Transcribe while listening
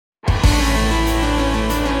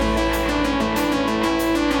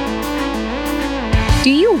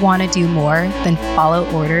want to do more than follow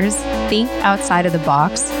orders, think outside of the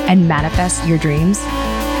box, and manifest your dreams?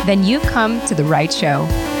 Then you've come to the right show.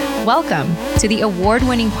 Welcome to the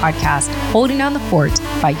award-winning podcast, Holding Down the Fort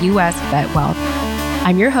by U.S. Vet Wealth.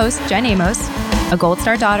 I'm your host, Jen Amos, a Gold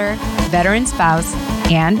Star daughter, veteran spouse,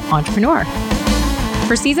 and entrepreneur.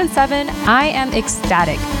 For Season 7, I am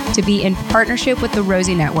ecstatic to be in partnership with the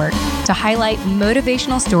Rosie Network to highlight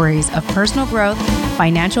motivational stories of personal growth,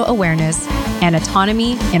 financial awareness, and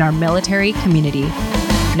autonomy in our military community.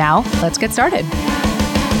 Now, let's get started.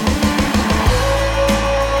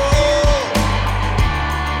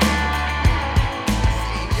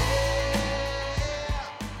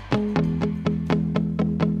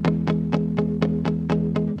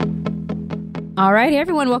 All right, hey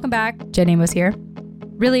everyone, welcome back. Jen Amos here.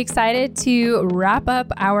 Really excited to wrap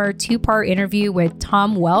up our two-part interview with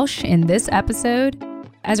Tom Welsh in this episode.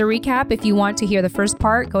 As a recap, if you want to hear the first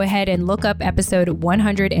part, go ahead and look up episode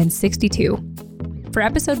 162. For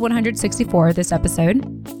episode 164, this episode,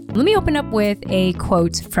 let me open up with a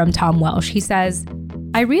quote from Tom Welsh. He says,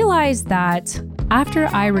 "I realize that after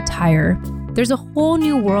I retire, there's a whole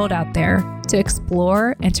new world out there to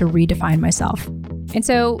explore and to redefine myself." And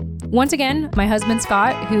so, once again, my husband,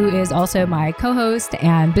 Scott, who is also my co-host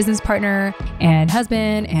and business partner and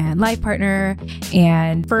husband and life partner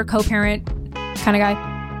and fur co-parent kind of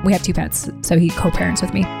guy. We have two pets, so he co-parents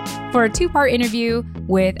with me. For a two-part interview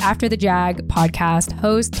with After the JAG podcast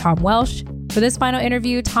host, Tom Welsh. For this final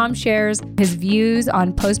interview, Tom shares his views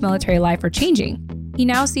on post-military life are changing. He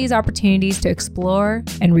now sees opportunities to explore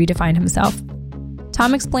and redefine himself.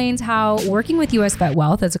 Tom explains how working with U.S. Vet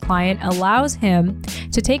Wealth as a client allows him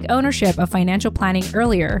to take ownership of financial planning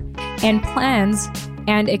earlier and plans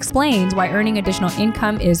and explains why earning additional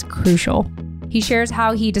income is crucial. He shares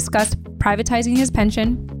how he discussed privatizing his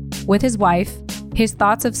pension with his wife, his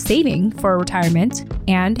thoughts of saving for retirement,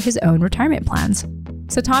 and his own retirement plans.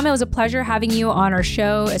 So Tom, it was a pleasure having you on our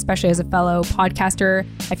show, especially as a fellow podcaster.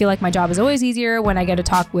 I feel like my job is always easier when I get to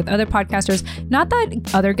talk with other podcasters. Not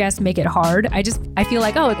that other guests make it hard. I feel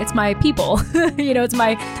like, oh, it's my people. It's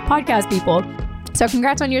my podcast people. So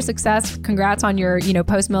congrats on your success. Congrats on your,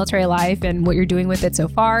 post-military life and what you're doing with it so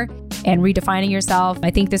far and redefining yourself.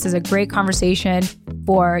 I think this is a great conversation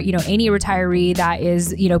for, any retiree that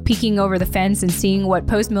is, peeking over the fence and seeing what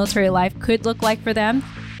post-military life could look like for them.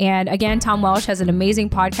 And again, Tom Welsh has an amazing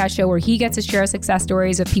podcast show where he gets to share success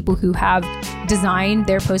stories of people who have designed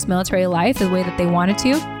their post-military life the way that they wanted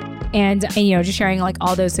to. And just sharing like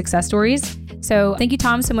all those success stories. So thank you,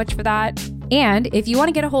 Tom, so much for that. And if you want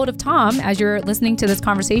to get a hold of Tom as you're listening to this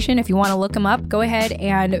conversation, if you want to look him up, go ahead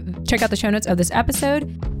and check out the show notes of this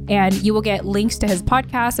episode. And you will get links to his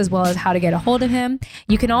podcast as well as how to get a hold of him.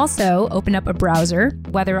 You can also open up a browser,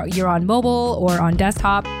 whether you're on mobile or on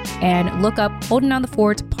desktop, and look up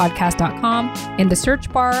holdingdownthefortpodcast.com. In the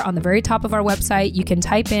search bar on the very top of our website, you can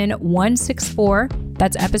type in 164.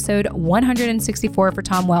 That's episode 164 for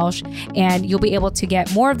Tom Welsh, and you'll be able to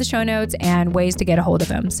get more of the show notes and ways to get a hold of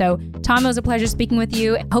him. So Tom, it was a pleasure speaking with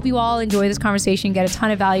you. Hope you all enjoy this conversation, get a ton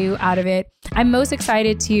of value out of it. I'm most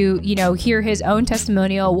excited to, hear his own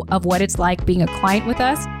testimonial of what it's like being a client with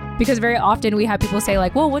us, because very often we have people say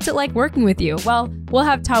like, well, what's it like working with you? Well, we'll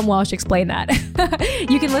have Tom Welsh explain that.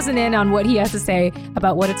 You can listen in on what he has to say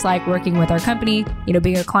about what it's like working with our company,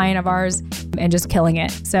 being a client of ours and just killing it.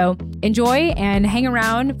 So enjoy and hang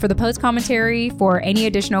around for the post commentary for any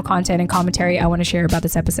additional content and commentary I want to share about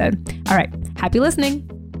this episode. All right. Happy listening.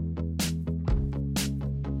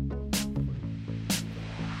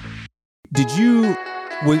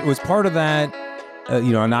 Was part of that,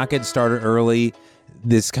 not getting started early,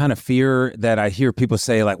 this kind of fear that I hear people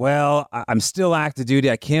say like, well, I'm still active duty.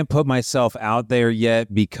 I can't put myself out there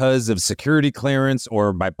yet because of security clearance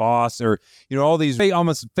or my boss or, all these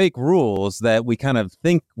almost fake rules that we kind of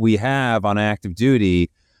think we have on active duty.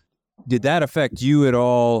 Did that affect you at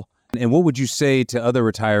all? And what would you say to other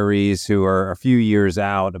retirees who are a few years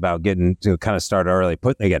out about getting to kind of start early?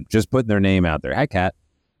 Just putting their name out there. Hi, Kat.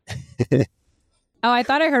 Oh, I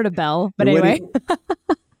thought I heard a bell, but anyway.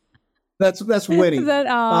 That's Winnie.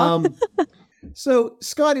 That, so,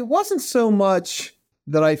 Scott, it wasn't so much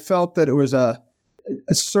that I felt that it was a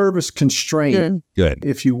service constraint,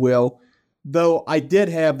 if you will. Though I did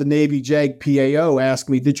have the Navy JAG PAO ask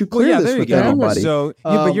me, "Did you clear this with anybody?" So,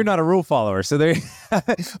 but you're not a rule follower, so there.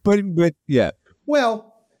 but yeah.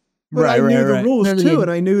 Well, but I knew the rules too,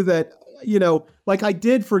 and I knew that like I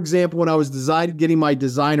did, for example, when I was getting my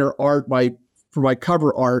designer art for my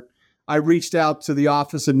cover art. I reached out to the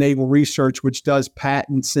Office of Naval Research, which does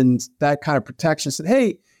patents and that kind of protection. Said,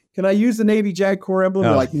 "Hey, can I use the Navy JAG Corps emblem?"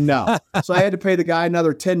 They're like, "No." So I had to pay the guy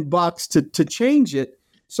another $10 to change it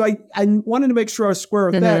So I wanted to make sure I was square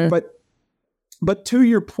with that. But to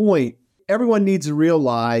your point, everyone needs to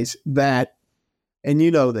realize that, and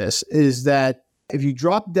you know this, is that if you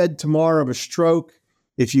drop dead tomorrow of a stroke,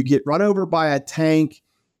 if you get run over by a tank,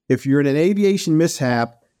 if you're in an aviation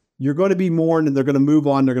mishap, you're going to be mourned and they're going to move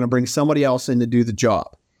on. They're going to bring somebody else in to do the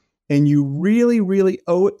job. And you really, really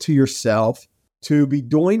owe it to yourself to be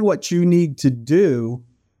doing what you need to do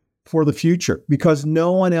for the future, because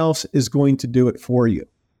no one else is going to do it for you.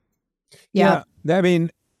 Yeah. I mean,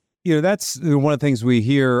 that's one of the things we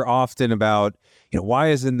hear often about, why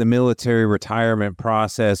isn't the military retirement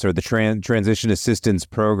process or the transition assistance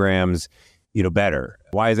programs, better?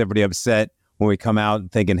 Why is everybody upset when we come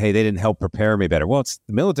out thinking, hey, they didn't help prepare me better? Well, it's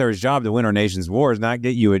the military's job to win our nation's wars, not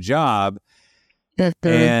get you a job.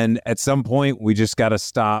 And at some point, we just got to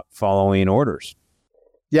stop following orders.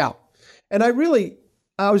 Yeah. And I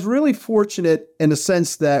was really fortunate in the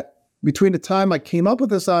sense that between the time I came up with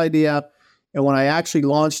this idea and when I actually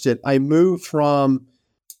launched it, I moved from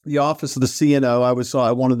the office of the CNO. I was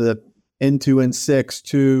one of the N2, N6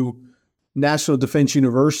 to National Defense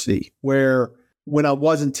University, where when I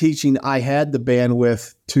wasn't teaching, I had the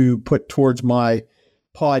bandwidth to put towards my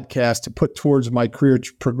podcast, to put towards my career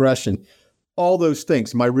progression, all those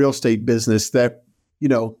things, my real estate business that,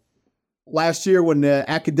 last year when the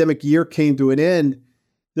academic year came to an end,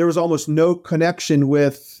 there was almost no connection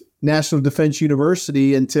with National Defense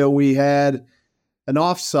University until we had an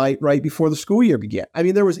offsite right before the school year began. I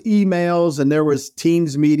mean, there was emails and there was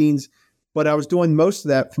Teams meetings, but I was doing most of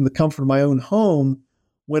that from the comfort of my own home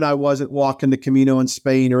when I wasn't walking to Camino in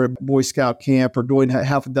Spain or a Boy Scout camp or doing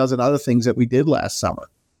half a dozen other things that we did last summer.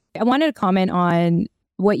 I wanted to comment on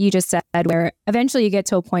what you just said, where eventually you get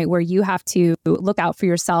to a point where you have to look out for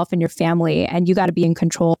yourself and your family, and you got to be in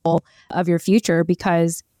control of your future,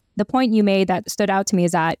 because the point you made that stood out to me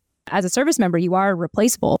is that as a service member, you are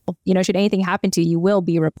replaceable. Should anything happen to you, you will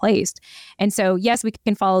be replaced. And so, yes, we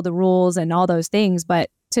can follow the rules and all those things,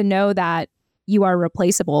 but to know that you are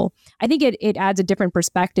replaceable, I think it adds a different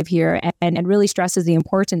perspective here and really stresses the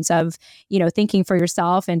importance of, thinking for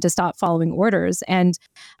yourself and to stop following orders. And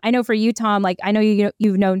I know for you, Tom, I know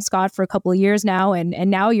you've known Scott for a couple of years now, and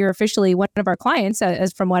now you're officially one of our clients,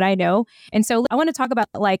 as from what I know. And so I want to talk about,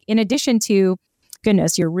 in addition to,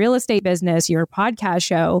 goodness, your real estate business, your podcast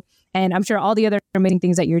show, and I'm sure all the other amazing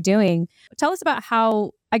things that you're doing. Tell us about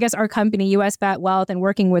how, I guess, our company, US Vet Wealth, and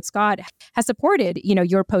working with Scott has supported,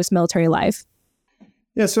 your post-military life.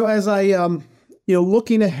 Yeah. So as I,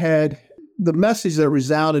 looking ahead, the message that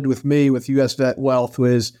resounded with me with US Vet Wealth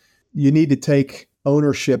was you need to take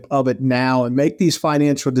ownership of it now and make these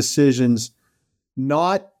financial decisions,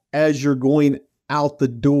 not as you're going out the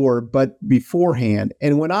door, but beforehand.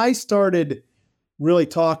 And when I started really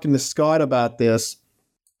talking to Scott about this,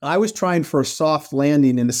 I was trying for a soft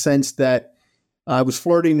landing in the sense that I was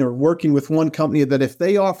flirting or working with one company that if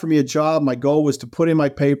they offer me a job, my goal was to put in my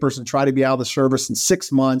papers and try to be out of the service in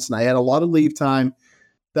 6 months. And I had a lot of leave time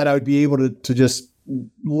that I would be able to just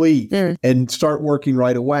leave and start working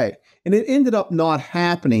right away. And it ended up not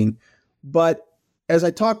happening. But as I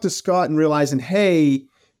talked to Scott and realizing, hey,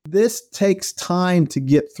 this takes time to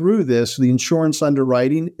get through this, the insurance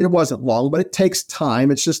underwriting, it wasn't long, but it takes time.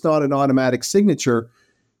 It's just not an automatic signature.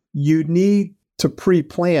 You need to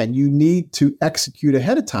pre-plan. You need to execute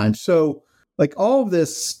ahead of time. So all of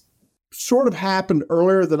this sort of happened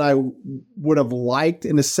earlier than I would have liked,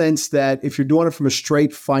 in the sense that if you're doing it from a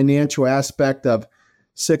straight financial aspect of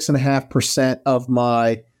 6.5% of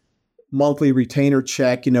my monthly retainer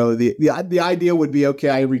check, the idea would be, okay,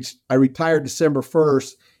 I retired December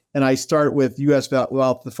 1st and I start with US Vet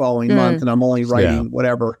Wealth the following month, and I'm only writing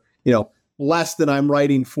whatever, less than I'm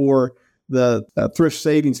writing for the thrift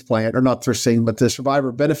savings plan, or not thrift savings, but the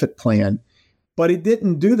survivor benefit plan. But it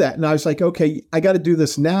didn't do that. And I was like, okay, I got to do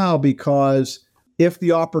this now, because if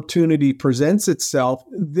the opportunity presents itself,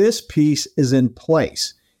 this piece is in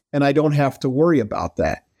place and I don't have to worry about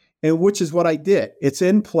that. And which is what I did. It's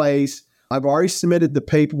in place. I've already submitted the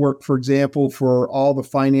paperwork, for example, for all the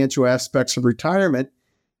financial aspects of retirement.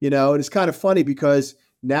 And it's kind of funny because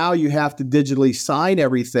now you have to digitally sign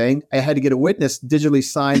everything. I had to get a witness digitally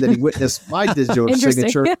sign that he witnessed my digital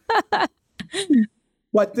signature.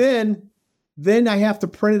 But then I have to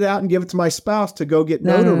print it out and give it to my spouse to go get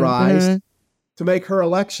notarized to make her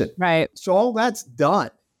election. Right. So all that's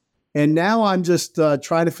done. And now I'm just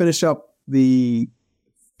trying to finish up the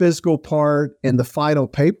physical part and the final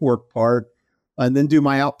paperwork part, and then do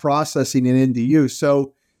my out processing and NDU.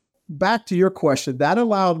 So back to your question, that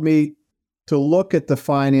allowed me to look at the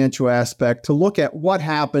financial aspect, to look at what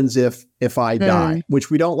happens if I die, which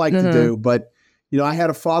we don't like to do. But, I had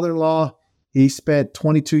a father-in-law, He spent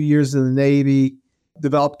 22 years in the Navy,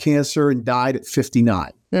 developed cancer, and died at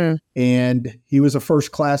 59. And he was a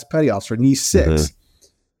first-class petty officer, and he's 6.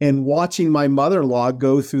 And watching my mother-in-law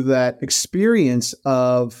go through that experience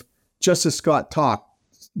of, just as Scott talked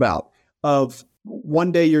about, of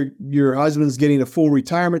one day your husband's getting a full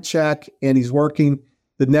retirement check and he's working.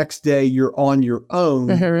 The next day you're on your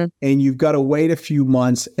own and you've got to wait a few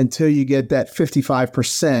months until you get that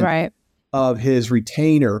 55% of his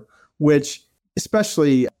retainer, which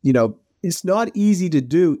especially, it's not easy to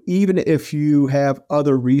do even if you have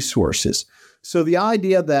other resources. So the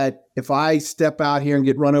idea that if I step out here and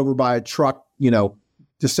get run over by a truck,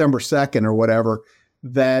 December 2nd or whatever,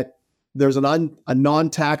 that there's a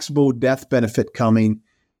non-taxable death benefit coming,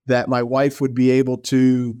 that my wife would be able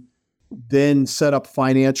to then set up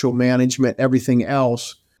financial management, everything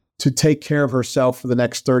else to take care of herself for the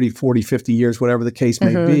next 30, 40, 50 years, whatever the case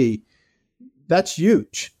may be. That's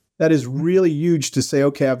huge. That is really huge to say,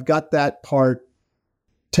 okay, I've got that part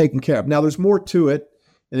taken care of. Now there's more to it.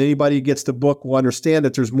 And anybody who gets the book will understand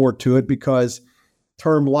that there's more to it, because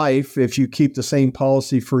term life, if you keep the same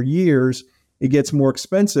policy for years, it gets more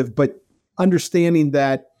expensive. But understanding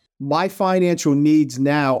that my financial needs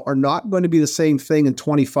now are not going to be the same thing in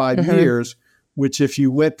 25 years, which if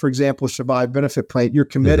you went, for example, a survived benefit plan, you're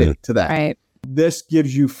committed to that. Right. This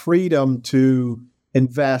gives you freedom to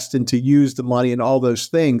invest and to use the money and all those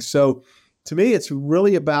things. So to me, it's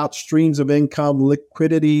really about streams of income,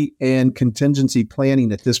 liquidity, and contingency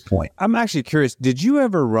planning at this point. I'm actually curious, did you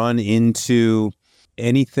ever run into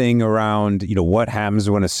anything around, what happens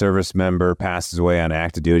when a service member passes away on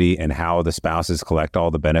active duty and how the spouses collect all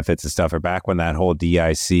the benefits and stuff? Or back when that whole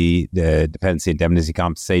DIC, the dependency indemnity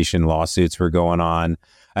compensation lawsuits were going on,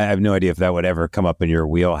 I have no idea if that would ever come up in your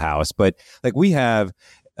wheelhouse. But like, we have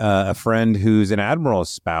a friend who's an admiral's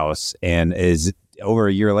spouse and is over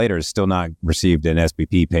a year later has still not received an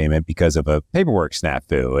SPP payment because of a paperwork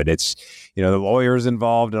snafu. And it's, the lawyers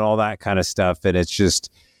involved and all that kind of stuff. And it's just,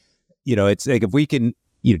 it's like, if we can,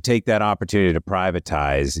 take that opportunity to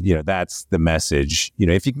privatize, that's the message,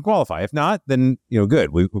 if you can qualify. If not, then,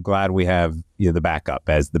 good. We're glad we have, the backup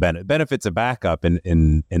as the benefits of backup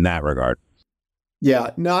in that regard.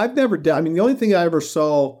 Yeah, no, I've never done. I mean, the only thing I ever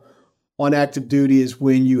saw on active duty is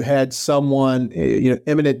when you had someone,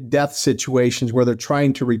 imminent death situations where they're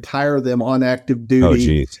trying to retire them on active duty. Oh,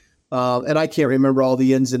 geez. And I can't remember all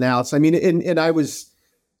the ins and outs. I mean, and I was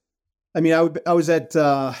at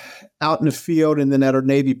out in the field and then at our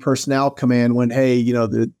Navy Personnel Command when,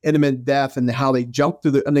 the imminent death and how they jumped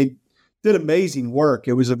through and they did amazing work.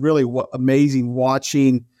 It was a really amazing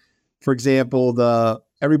watching, for example,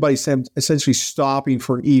 everybody essentially stopping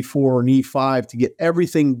for an E4 and E5 to get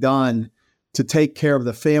everything done to take care of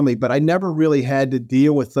the family. But I never really had to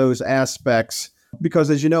deal with those aspects because,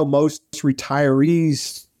 as you know, most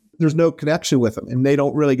retirees, there's no connection with them and they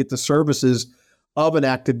don't really get the services of an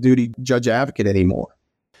active duty judge advocate anymore.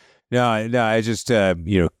 No, I just,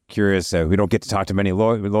 curious. We don't get to talk to many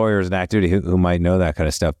lawyers in active duty who might know that kind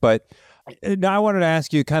of stuff. But now I wanted to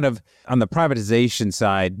ask you kind of on the privatization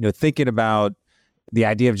side, thinking about the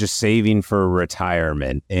idea of just saving for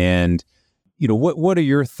retirement and, what are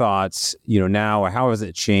your thoughts, now, or how has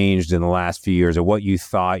it changed in the last few years, or what you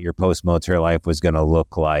thought your post-military life was going to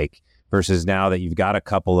look like versus now that you've got a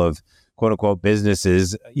couple of quote unquote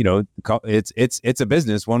businesses, it's a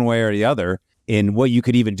business one way or the other, in what you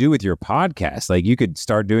could even do with your podcast. Like you could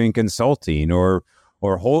start doing consulting or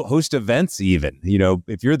host events even,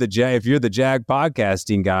 if you're the JAG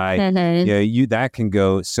podcasting guy, that can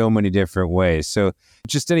go so many different ways. So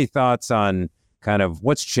just any thoughts on kind of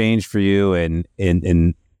what's changed for you and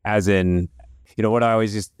as in, what I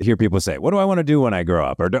always just hear people say, what do I want to do when I grow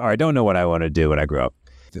up? Or I don't know what I want to do when I grow up.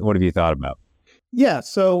 What have you thought about? Yeah.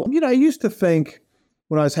 So, I used to think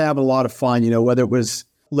when I was having a lot of fun, whether it was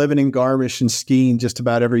living in Garmisch and skiing just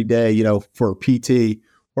about every day, for PT,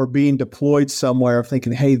 or being deployed somewhere,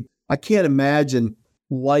 thinking, hey, I can't imagine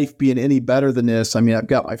life being any better than this. I mean, I've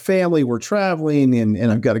got my family, we're traveling,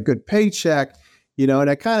 and I've got a good paycheck, and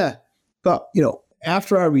I kind of thought,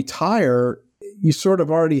 after I retire, you sort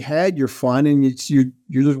of already had your fun and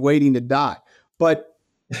you're just waiting to die. But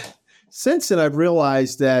since then, I've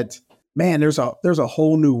realized that, man, there's a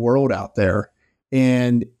whole new world out there,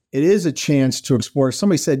 and it is a chance to explore.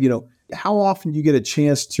 Somebody said, how often do you get a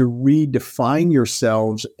chance to redefine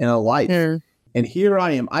yourselves in a life? And here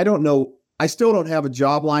I am. I don't know. I still don't have a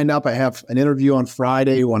job lined up. I have an interview on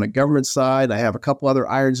Friday on a government side. I have a couple other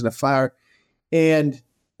irons in the fire. And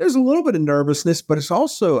there's a little bit of nervousness, but it's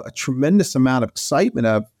also a tremendous amount of excitement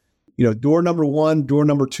of, door number 1, door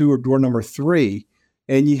number 2, or door number 3.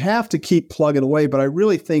 And you have to keep plugging away. But I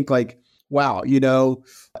really think wow,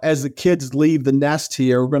 as the kids leave the nest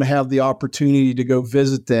here, we're going to have the opportunity to go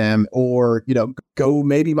visit them, or, go,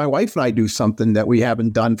 maybe my wife and I do something that we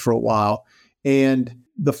haven't done for a while. And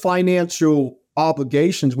the financial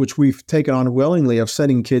obligations, which we've taken on willingly, of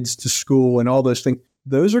sending kids to school and all those things,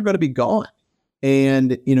 those are going to be gone.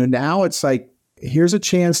 And, now it's like, here's a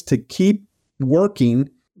chance to keep working,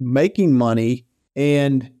 making money,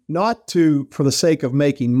 and not for the sake of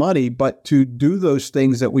making money, but to do those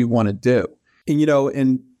things that we want to do. And,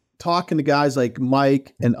 and talking to guys like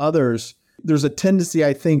Mike and others, there's a tendency,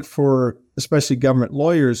 I think, for especially government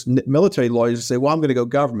lawyers, military lawyers, to say, well, I'm going to go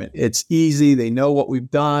government. It's easy. They know what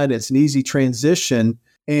we've done. It's an easy transition.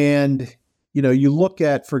 And, you look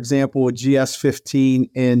at, for example, a GS-15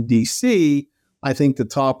 in DC, I think the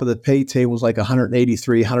top of the pay table was like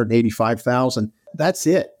 $183,000, $185,000. That's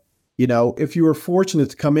it. If you were fortunate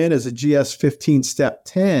to come in as a GS-15 Step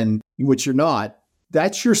 10, which you're not,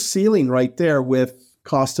 that's your ceiling right there with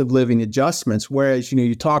cost of living adjustments. Whereas,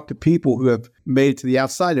 you talk to people who have made it to the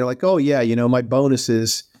outside, they're like, oh yeah, my bonus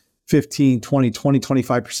is 15, 20,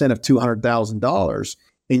 25% of $200,000.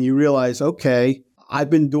 And you realize, okay, I've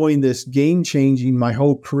been doing this game changing my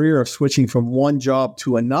whole career of switching from one job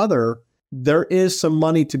to another. There is some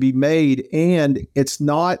money to be made, and it's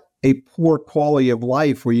not a poor quality of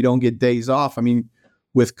life where you don't get days off. I mean,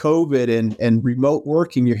 with COVID and remote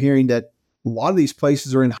working, you're hearing that a lot of these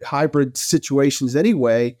places are in hybrid situations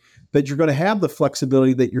anyway, that you're going to have the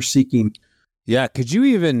flexibility that you're seeking. Yeah. Could you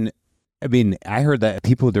even, I heard that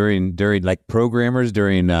people during like programmers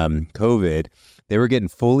during COVID, they were getting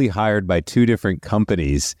fully hired by 2 different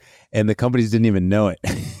companies, and the companies didn't even know it.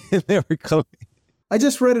 They were I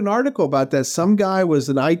just read an article about that. Some guy was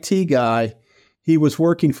an IT guy. He was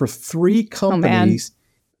working for 3 companies,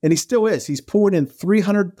 and he still is. He's pulling in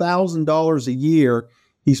 $300,000 a year.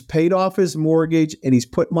 He's paid off his mortgage, and he's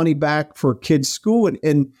put money back for kids' school.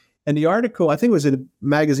 And the article, I think it was in a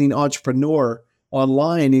magazine, Entrepreneur,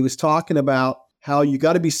 online, he was talking about how you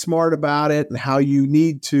got to be smart about it and how you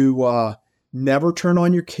need to never turn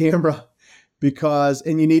on your camera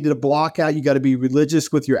and you need to block out, you got to be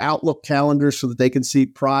religious with your Outlook calendar so that they can see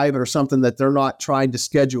private or something, that they're not trying to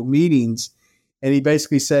schedule meetings. And he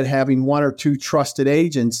basically said having 1 or 2 trusted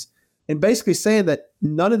agents, and basically saying that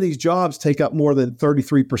none of these jobs take up more than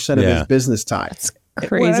 33% of his business time. That's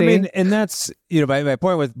crazy. Well, and that's, my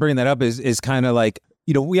point with bringing that up is kind of like,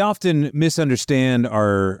 we often misunderstand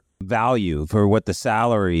our value for what the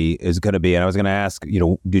salary is going to be. And I was going to ask,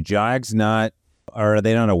 do JAGs are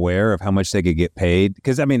they not aware of how much they could get paid?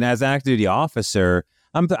 Because, as an active duty officer,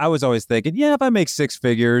 I was always thinking, if I make 6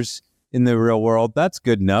 figures in the real world, that's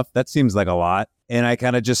good enough. That seems like a lot. And I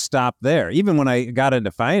kind of just stopped there. Even when I got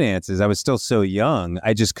into finances, I was still so young.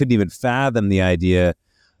 I just couldn't even fathom the idea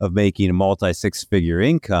of making a multi-6-figure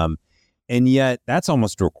income. And yet that's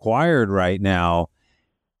almost required right now.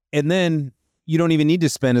 And then you don't even need to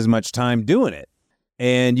spend as much time doing it.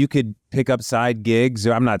 And you could pick up side gigs.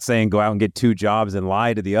 I'm not saying go out and get 2 jobs and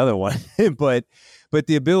lie to the other one, but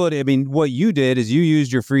the ability, what you did is you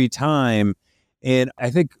used your free time. And I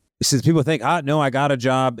think since people think, no, I got a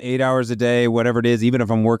job 8 hours a day, whatever it is, even if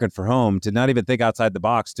I'm working from home, to not even think outside the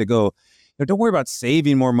box, to go, don't worry about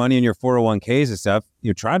saving more money in your 401ks and stuff.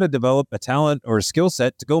 Try to develop a talent or a skill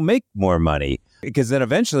set to go make more money, because then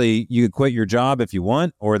eventually you could quit your job if you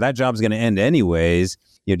want, or that job's going to end anyways.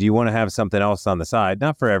 Do you want to have something else on the side?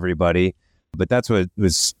 Not for everybody, but that's what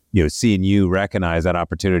was, seeing you recognize that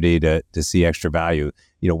opportunity to see extra value.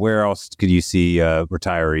 Where else could you see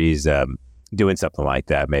retirees doing something like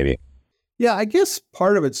that maybe? Yeah, I guess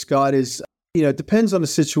part of it, Scott, is, it depends on the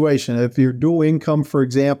situation. If you're dual income, for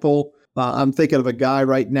example, I'm thinking of a guy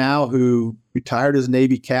right now who retired as a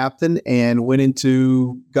Navy captain and went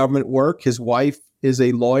into government work. His wife is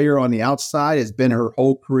a lawyer on the outside, has been her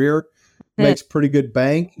whole career, makes pretty good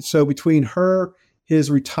bank. So between her,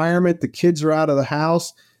 his retirement, the kids are out of the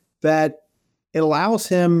house, that it allows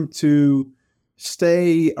him to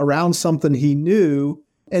stay around something he knew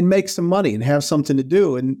and make some money and have something to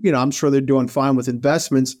do. And, I'm sure they're doing fine with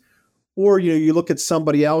investments. Or, you look at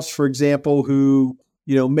somebody else, for example, who,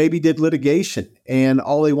 maybe did litigation and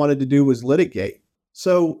all they wanted to do was litigate.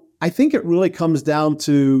 So I think it really comes down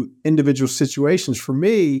to individual situations. For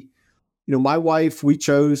me, my wife, we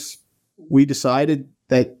decided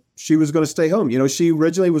that she was going to stay home. She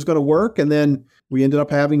originally was going to work, and then we ended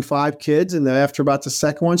up having 5 kids. And then after about the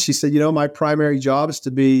second one, she said, my primary job is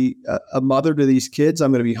to be a mother to these kids.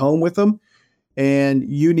 I'm going to be home with them, and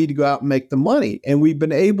you need to go out and make the money. And we've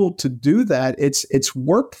been able to do that. It's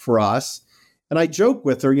worked for us. And I joke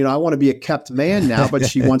with her, I want to be a kept man now, but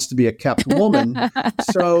she wants to be a kept woman.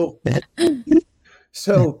 So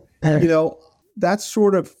that's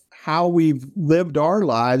sort of how we've lived our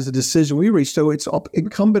lives, the decision we reached. So it's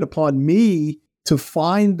incumbent upon me to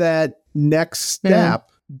find that next step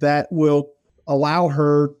that will allow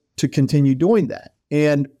her to continue doing that.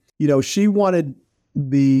 And, she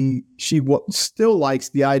still likes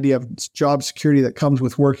the idea of job security that comes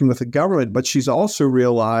with working with the government, but she's also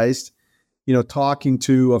realized, talking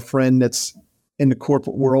to a friend that's in the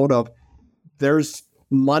corporate world, of there's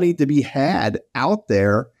money to be had out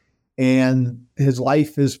there and his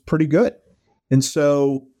life is pretty good. And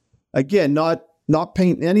so again, not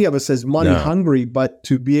paint any of us as money hungry, but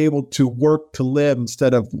to be able to work to live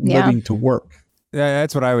instead of living to work.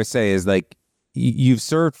 That's what I always say is like, you've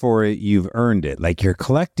served for it, you've earned it. Like you're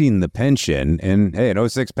collecting the pension, and hey, an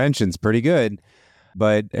 06 pension's pretty good,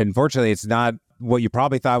 but unfortunately it's not what you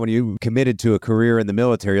probably thought when you committed to a career in the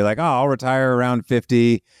military. You're like, oh, I'll retire around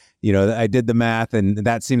 50. I did the math and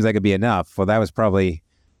that seems like it'd be enough. Well, that was probably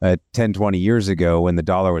 10, 20 years ago when the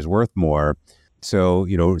dollar was worth more. So,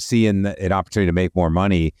 seeing an opportunity to make more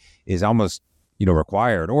money is almost,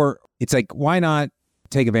 required. Or it's like, why not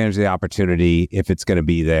take advantage of the opportunity if it's going to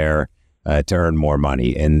be there to earn more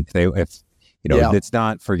money? And if it's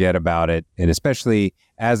not, forget about it. And especially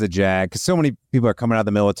as a JAG, because so many people are coming out of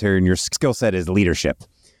the military and your skill set is leadership.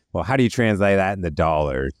 Well, how do you translate that into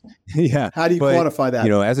dollars? Yeah. How do you quantify that?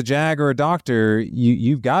 As a JAG or a doctor,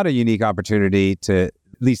 you've got a unique opportunity to at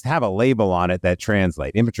least have a label on it that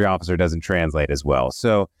translate. Infantry officer doesn't translate as well.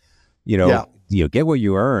 So, get what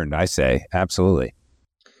you earned, I say. Absolutely.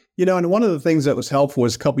 And one of the things that was helpful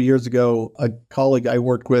was a couple of years ago, a colleague I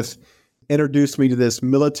worked with introduced me to this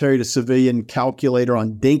military to civilian calculator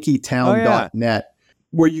on dinkytown.net,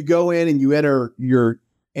 where you go in and you enter your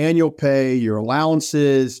annual pay, your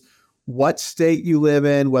allowances, what state you live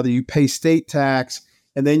in, whether you pay state tax,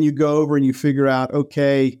 and then you go over and you figure out,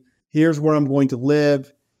 okay, here's where I'm going to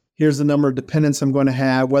live. Here's the number of dependents I'm going to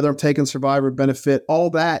have, whether I'm taking survivor benefit,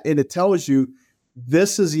 all that. And it tells you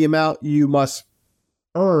this is the amount you must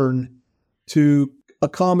earn to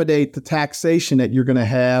accommodate the taxation that you're going to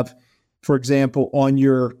have, for example, on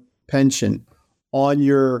your pension, on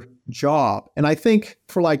your job. And I think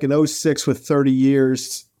for like an 06 with 30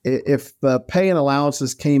 years, if the pay and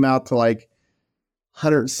allowances came out to like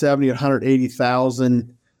 170 or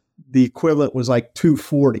 180,000, the equivalent was like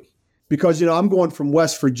 240. Because, I'm going from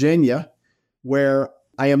West Virginia, where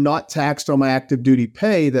I am not taxed on my active duty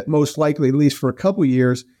pay, that most likely, at least for a couple of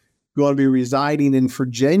years, going to be residing in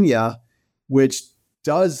Virginia, which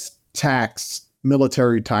does tax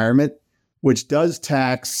military retirement, which does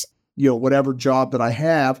tax, whatever job that I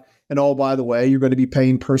have. And oh, by the way, you're going to be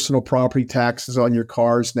paying personal property taxes on your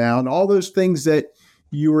cars now, and all those things that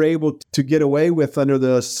you were able to get away with under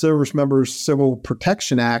the Service Members Civil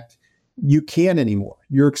Protection Act, you can't anymore.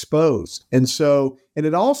 You're exposed. And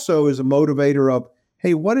it also is a motivator of,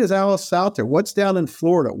 hey, what is else out there? What's down in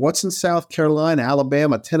Florida? What's in South Carolina,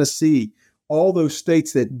 Alabama, Tennessee, all those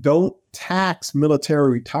states that don't tax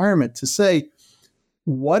military retirement, to say,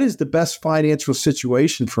 what is the best financial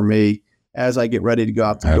situation for me as I get ready to go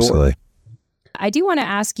out the door? I do want to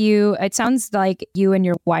ask you, it sounds like you and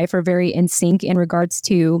your wife are very in sync in regards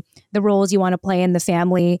to the roles you want to play in the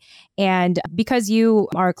family. And because you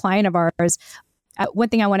are a client of ours, one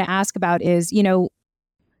thing I want to ask about is,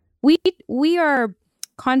 we are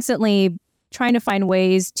constantly trying to find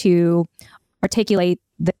ways to articulate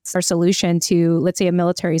our solution to, let's say, a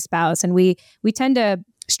military spouse. And we tend to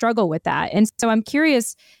struggle with that. And so I'm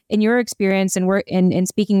curious, in your experience and work in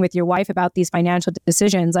speaking with your wife about these financial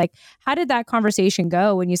decisions, like how did that conversation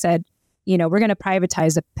go when you said, we're going to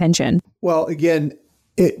privatize the pension? Well, again,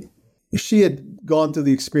 she had gone through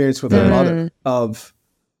the experience with her mother of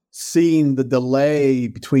seeing the delay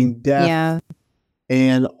between death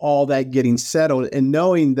and all that getting settled, and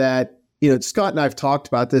knowing that, Scott and I have talked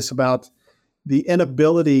about this, about the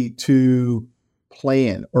inability to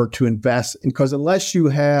plan or to invest, because unless you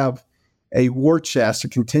have a war chest, a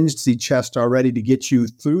contingency chest already to get you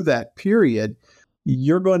through that period,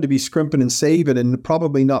 you're going to be scrimping and saving and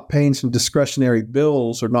probably not paying some discretionary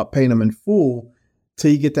bills or not paying them in full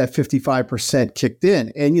till you get that 55% kicked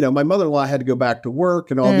in. And, my mother-in-law had to go back to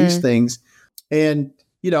work and all these things. And,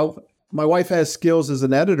 my wife has skills as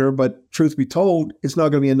an editor, but truth be told, it's not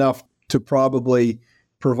going to be enough to probably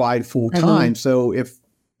provide full time. So if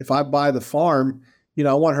I buy the farm,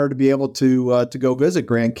 I want her to be able to go visit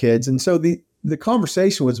grandkids. And so the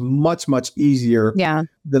conversation was much, much easier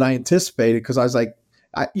than I anticipated, because I was like,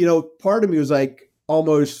 part of me was like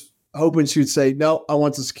almost hoping she would say, no, I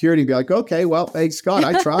want the security, and be like, okay, well, hey, Scott,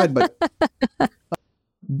 I tried,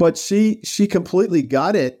 but she completely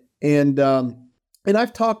got it. And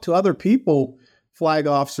I've talked to other people flag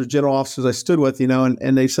officers, general officers I stood with,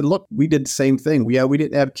 and they said, look, we did the same thing. We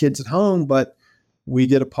didn't have kids at home, but we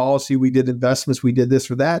did a policy, we did investments, we did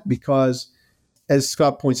this or that, because as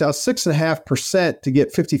Scott points out, 6.5% to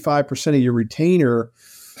get 55% of your retainer.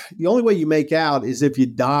 The only way you make out is if you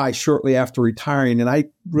die shortly after retiring. And I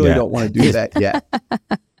really don't want to do that yet.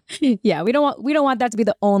 Yeah, we don't want that to be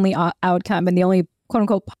the only outcome and the only quote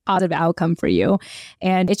unquote positive outcome for you.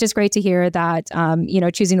 And it's just great to hear that,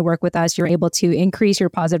 choosing to work with us, you're able to increase your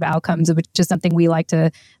positive outcomes, which is something we like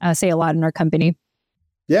to say a lot in our company.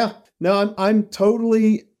 Yeah, no, I'm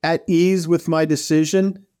totally at ease with my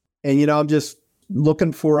decision. And, I'm just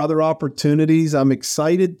looking for other opportunities. I'm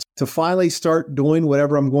excited to finally start doing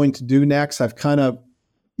whatever I'm going to do next. I've kind of,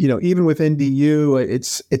 even with NDU,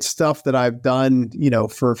 it's stuff that I've done,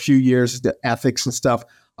 for a few years, the ethics and stuff.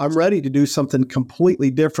 I'm ready to do something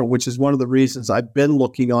completely different, which is one of the reasons I've been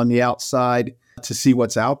looking on the outside to see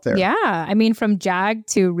what's out there. Yeah. I mean, from JAG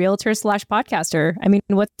to realtor/podcaster. I mean,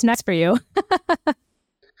 what's next for you?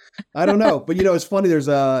 I don't know. But, it's funny. There's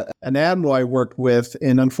an admiral I worked with,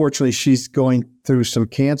 and unfortunately, she's going through some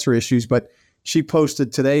cancer issues. But she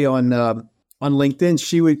posted today on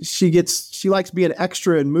LinkedIn. She likes being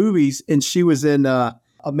extra in movies, and she was in A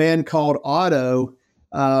Man Called Otto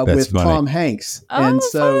with funny. Tom Hanks. Oh, and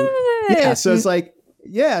so, fun. So it's like,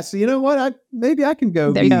 so you know what? Maybe I can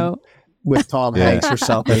go with Tom Hanks or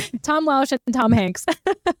something. Tom Welsh and Tom Hanks.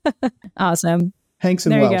 Awesome. Hanks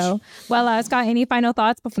and Welsh. There you go. Well, Scott, any final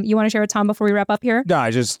thoughts you want to share with Tom before we wrap up here? No,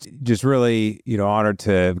 I just really, honored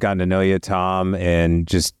to have gotten to know you, Tom, and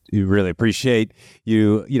just really appreciate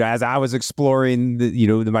you. As I was exploring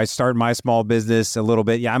my small business a little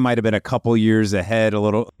bit, I might have been a couple years ahead a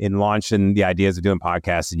little in launching the ideas of doing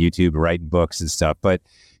podcasts and YouTube and writing books and stuff. But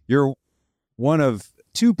you're one of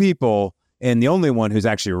two people and the only one who's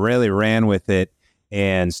actually really ran with it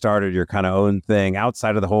and started your kind of own thing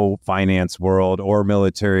outside of the whole finance world or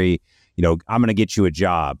military. I'm going to get you a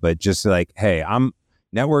job, but just like, hey, I'm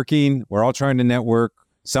networking. We're all trying to network.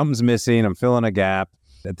 Something's missing. I'm filling a gap.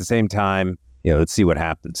 At the same time, let's see what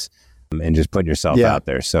happens, and just putting yourself out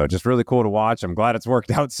there. So just really cool to watch. I'm glad it's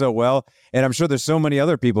worked out so well. And I'm sure there's so many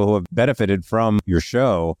other people who have benefited from your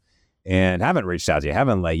show and haven't reached out to you,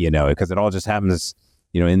 haven't let you know, because it all just happens,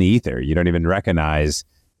 in the ether. You don't even recognize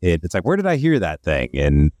it. It's like, where did I hear that thing?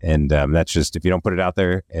 And that's just, if you don't put it out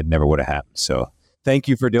there, it never would have happened. So thank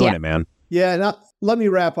you for doing it, man. Yeah. Now, let me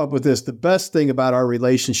wrap up with this. The best thing about our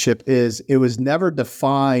relationship is it was never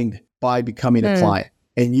defined by becoming a client.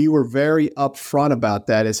 And you were very upfront about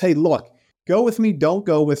that is, hey, look, go with me, don't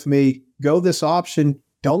go with me, go this option,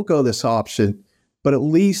 don't go this option, but at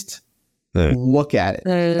least look at it,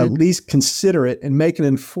 at least consider it and make an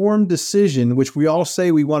informed decision, which we all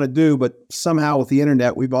say we want to do, but somehow with the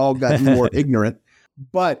internet, we've all gotten more ignorant.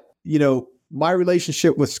 But, my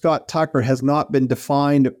relationship with Scott Tucker has not been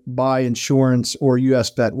defined by insurance or U.S.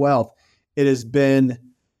 Vet Wealth. It has been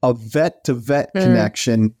a vet-to-vet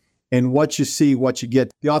connection, and what you see, what you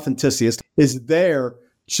get, the authenticity is there,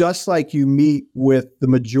 just like you meet with the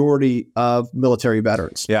majority of military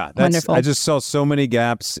veterans. Yeah, Wonderful. I just saw so many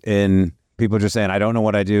gaps in people just saying, I don't know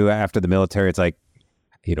what I do after the military. It's like,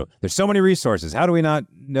 there's so many resources. How do we not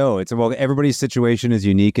know? It's well, everybody's situation is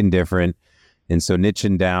unique and different. And so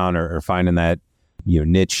niching down or finding that,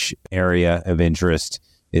 niche area of interest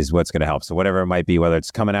is what's going to help. So whatever it might be, whether it's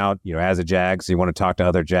coming out, as a JAG, so you want to talk to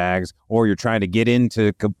other JAGs, or you're trying to get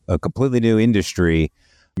into a completely new industry,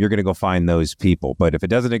 you're going to go find those people. But if it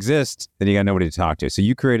doesn't exist, then you got nobody to talk to. So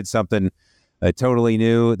you created something totally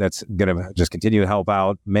new that's going to just continue to help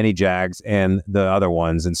out many JAGs and the other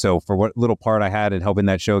ones. And so for what little part I had in helping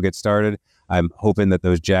that show get started, I'm hoping that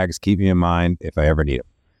those JAGs keep me in mind if I ever need them.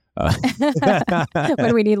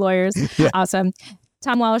 When we need lawyers. Yeah. Awesome.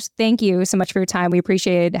 Tom Welsh, thank you so much for your time. We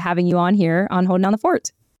appreciate having you on here on Holding Down the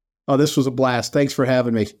Fort. Oh, this was a blast. Thanks for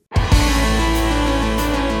having me.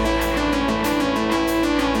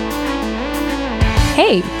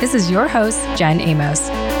 Hey, this is your host, Jen Amos.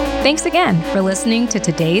 Thanks again for listening to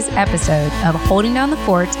today's episode of Holding Down the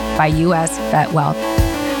Fort by U.S. Vet Wealth.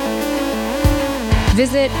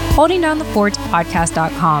 Visit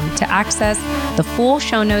holdingdownthefortpodcast.com to access the full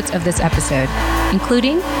show notes of this episode,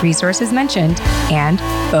 including resources mentioned and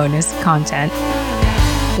bonus content.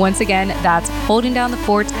 Once again, that's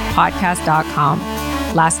holdingdownthefortpodcast.com.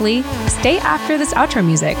 Lastly, stay after this outro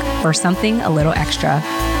music for something a little extra.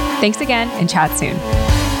 Thanks again and chat soon.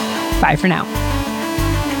 Bye for now.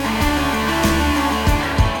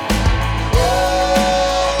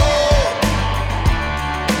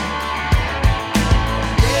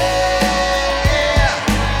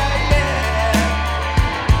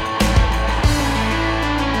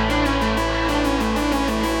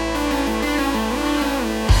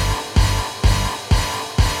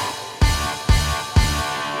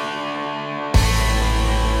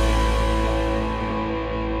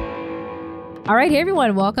 All right, hey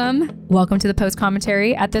everyone, welcome. Welcome to the post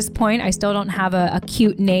commentary. At this point, I still don't have a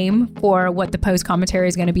cute name for what the post commentary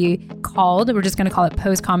is going to be called. We're just going to call it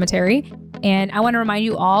post commentary. And I want to remind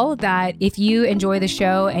you all that if you enjoy the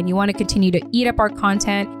show and you want to continue to eat up our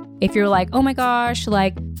content, if you're like, oh my gosh,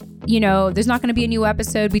 like, you know, there's not going to be a new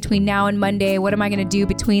episode between now and Monday. What am I going to do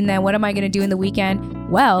between then? What am I going to do in the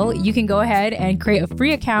weekend? Well, you can go ahead and create a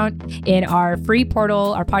free account in our free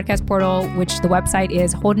portal, our podcast portal, which the website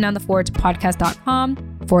is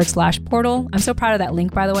holdingdownthefortpodcast.com/portal. I'm so proud of that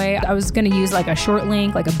link, by the way. I was going to use like a short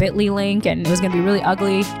link, like a bit.ly link, and it was going to be really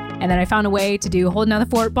ugly. And then I found a way to do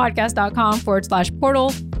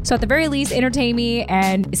holdingdownthefortpodcast.com/portal. So at the very least, entertain me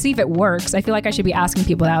and see if it works. I feel like I should be asking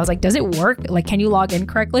people that. I was like, does it work? Like, can you log in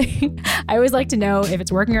correctly? I always like to know if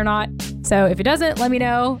it's working or not. So if it doesn't, let me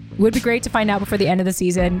know. It would be great to find out before the end of the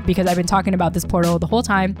season because I've been talking about this portal the whole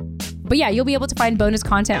time. But yeah, you'll be able to find bonus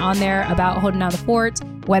content on there about Holding Down the Fort,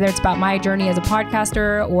 whether it's about my journey as a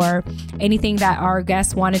podcaster or anything that our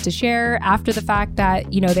guests wanted to share after the fact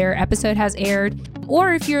that, you know, their episode has aired.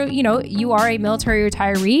 Or if you're, you know, you are a military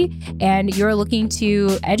retiree and you're looking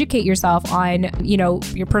to educate yourself on, you know,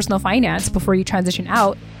 your personal finance before you transition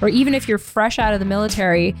out, or even if you're fresh out of the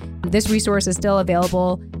military, this resource is still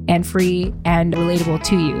available and free and relatable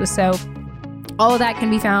to you. So all of that can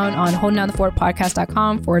be found on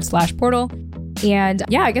holdingdownthefortpodcast.com/portal. And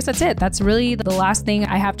yeah, I guess that's it. That's really the last thing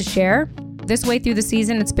I have to share. This way through the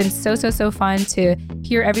season, it's been so fun to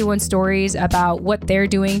hear everyone's stories about what they're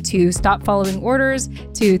doing to stop following orders,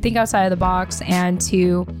 to think outside of the box, and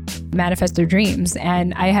to manifest their dreams.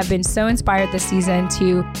 And I have been so inspired this season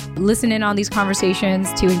to listen in on these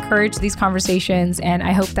conversations, to encourage these conversations. And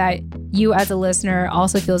I hope that you as a listener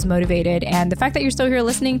also feels motivated. And the fact that you're still here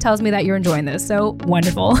listening tells me that you're enjoying this. So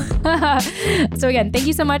wonderful. So again, thank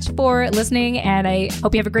you so much for listening. And I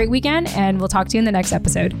hope you have a great weekend. And we'll talk to you in the next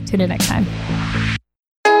episode. Tune in next time.